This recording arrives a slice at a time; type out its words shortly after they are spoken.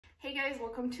Hey guys,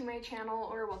 welcome to my channel,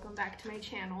 or welcome back to my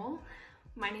channel.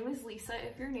 My name is Lisa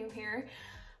if you're new here.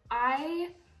 I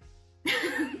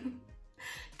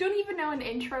don't even know an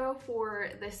intro for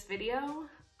this video.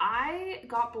 I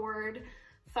got bored,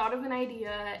 thought of an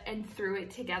idea, and threw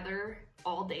it together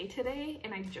all day today,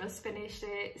 and I just finished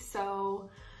it.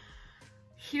 So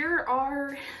here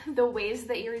are the ways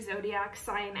that your zodiac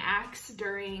sign acts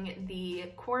during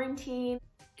the quarantine.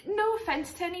 No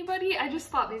offense to anybody, I just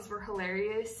thought these were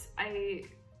hilarious. I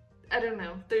don't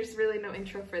know, there's really no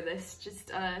intro for this.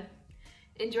 Just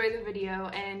enjoy the video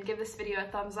and give this video a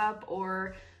thumbs up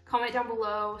or comment down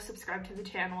below, subscribe to the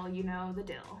channel, you know the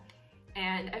deal.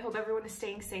 And I hope everyone is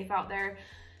staying safe out there.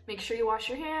 Make sure you wash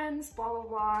your hands, blah, blah,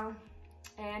 blah.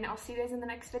 And I'll see you guys in the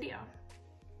next video.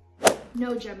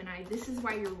 No, Gemini, this is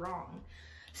why you're wrong.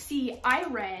 See, I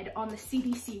read on the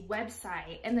CDC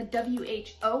website and the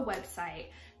WHO website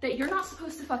that you're not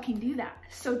supposed to fucking do that.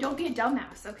 So don't be a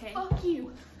dumbass, okay? Fuck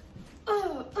you.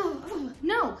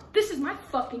 No, this is my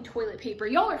fucking toilet paper.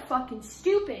 Y'all are fucking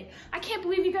stupid. I can't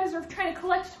believe you guys are trying to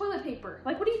collect toilet paper.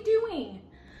 Like, what are you doing?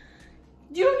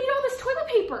 You don't need all this toilet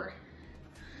paper.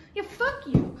 Yeah, fuck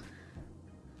you.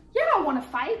 You don't want to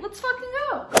fight. Let's fucking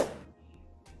go.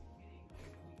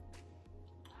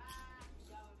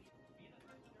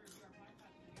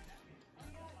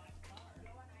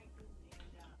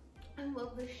 I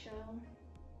love this show.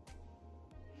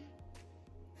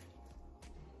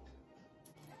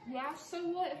 Yeah, so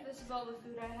what if this is all the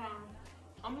food I have?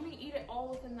 I'm gonna eat it all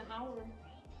within the hour.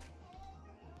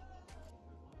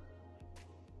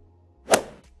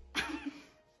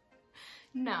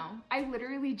 No, I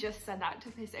literally just said that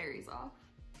to piss Aries off.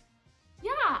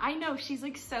 Yeah, I know, she's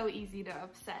like so easy to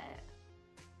upset.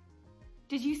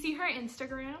 Did you see her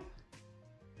Instagram?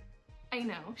 I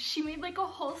know, she made like a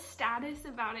whole status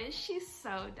about it. She's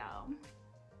so dumb.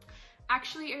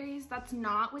 Actually, Aries, that's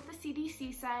not what the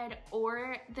CDC said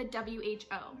or the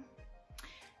WHO.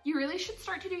 You really should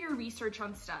start to do your research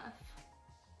on stuff.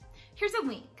 Here's a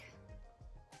link.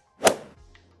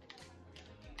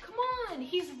 Come on,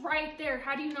 he's right there.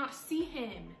 How do you not see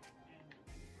him?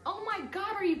 Oh my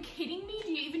God, are you kidding me?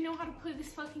 Do you even know how to play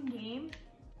this fucking game?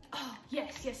 Oh,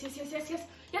 yes.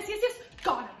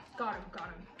 Got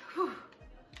him. Whew.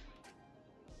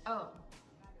 Oh.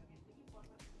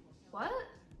 What?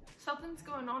 Something's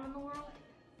going on in the world?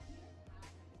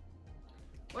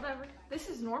 Whatever. This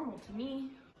is normal to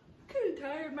me. Kinda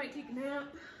tired, might take a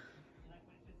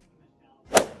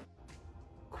nap.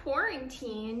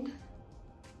 Quarantined?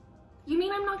 You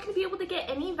mean I'm not gonna be able to get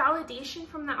any validation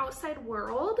from the outside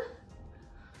world?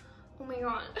 Oh my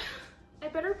God. I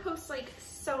better post like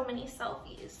so many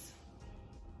selfies.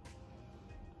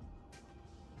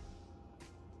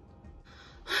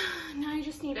 Now I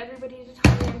just need everybody to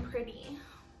tell me I'm pretty.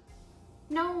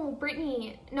 No,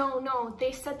 Brittany, no.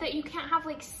 They said that you can't have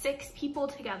like 6 people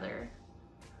together.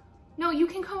 No, you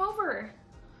can come over.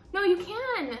 No, you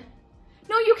can.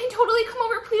 No, you can totally come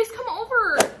over. Please come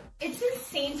over. It's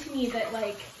insane to me that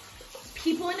like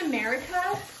people in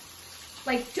America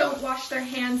like don't wash their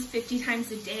hands 50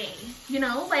 times a day. You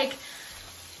know, like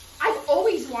I've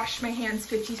always washed my hands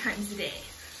 50 times a day.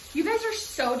 You guys are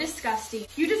so disgusting.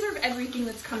 You deserve everything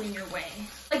that's coming your way.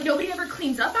 Like nobody ever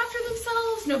cleans up after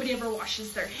themselves. Nobody ever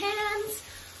washes their hands.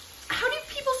 How do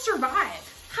people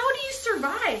survive? How do you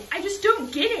survive? I just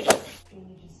don't get it.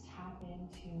 Really just tap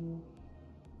into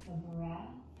the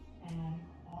breath and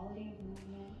quality of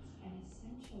movements and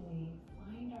essentially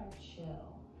find our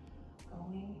chill,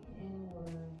 going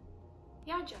inward.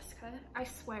 Yeah, Jessica, I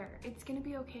swear, it's gonna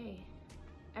be okay.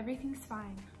 Everything's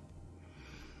fine.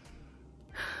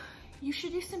 You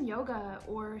should do some yoga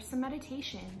or some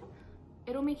meditation.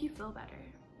 It'll make you feel better.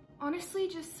 Honestly,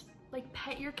 just like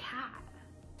pet your cat.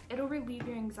 It'll relieve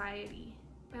your anxiety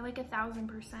by like 1000%.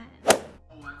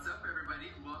 What's up,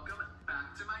 everybody? Welcome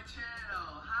back to my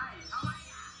channel. Hi, how are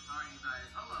you? How are you guys?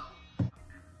 Hello.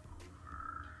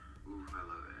 Ooh, I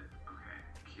love it. Okay,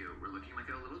 cute. We're looking like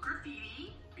a little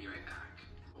graffiti. Be right back.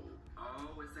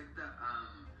 Oh, it's like the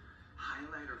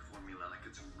highlighter formula. Like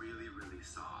it's really, really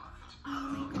soft.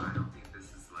 Oh, I don't think this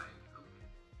is like.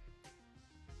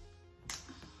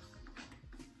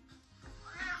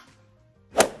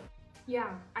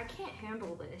 Yeah, I can't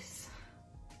handle this.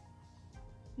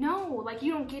 No, like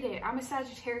you don't get it. I'm a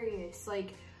Sagittarius.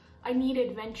 Like, I need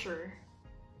adventure.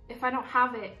 If I don't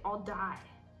have it, I'll die.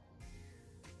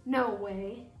 No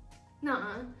way.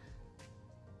 Nuh-uh.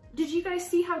 Did you guys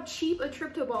see how cheap a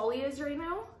trip to Bali is right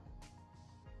now?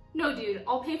 No, dude,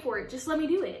 I'll pay for it. Just let me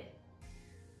do it.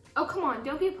 Oh, come on,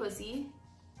 don't be a pussy.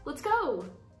 Let's go.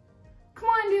 Come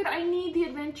on, dude, I need the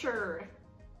adventure.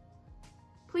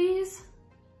 Please?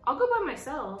 I'll go by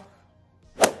myself.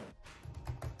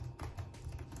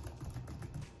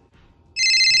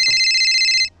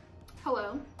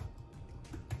 Hello?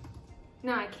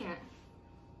 No, I can't.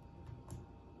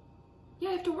 Yeah,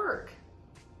 I have to work.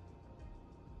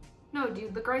 No,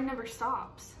 dude, the grind never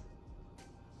stops.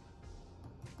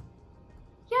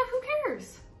 Yeah, who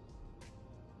cares?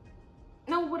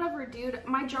 No, whatever, dude.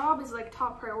 My job is like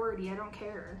top priority. I don't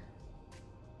care.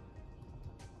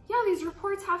 Yeah, these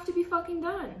reports have to be fucking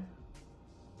done.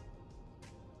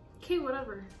 Okay,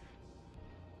 whatever.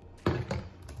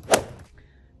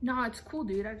 Nah, it's cool,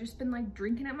 dude. I've just been like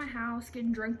drinking at my house,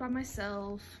 getting drunk by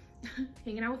myself,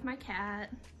 hanging out with my cat,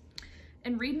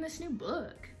 and reading this new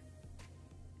book.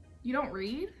 You don't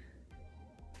read?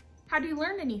 How do you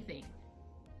learn anything?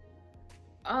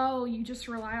 Oh, you just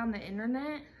rely on the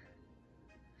internet?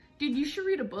 Dude, you should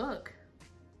read a book.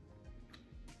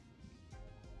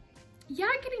 Yeah,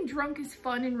 getting drunk is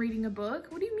fun and reading a book.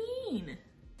 What do you mean?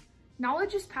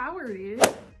 Knowledge is power, dude.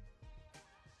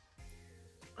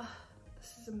 Ugh,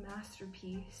 this is a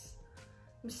masterpiece.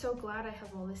 I'm so glad I have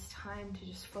all this time to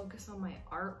just focus on my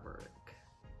artwork.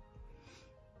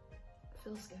 It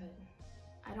feels good.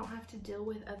 I don't have to deal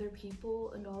with other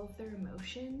people and all of their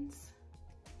emotions.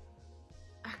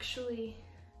 Actually,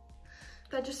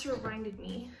 that just reminded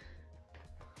me.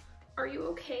 Are you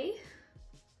okay?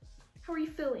 How are you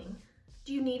feeling?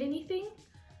 Do you need anything?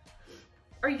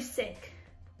 Are you sick?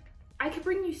 I could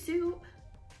bring you soup.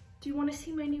 Do you want to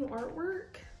see my new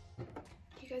artwork?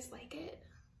 Do you guys like it?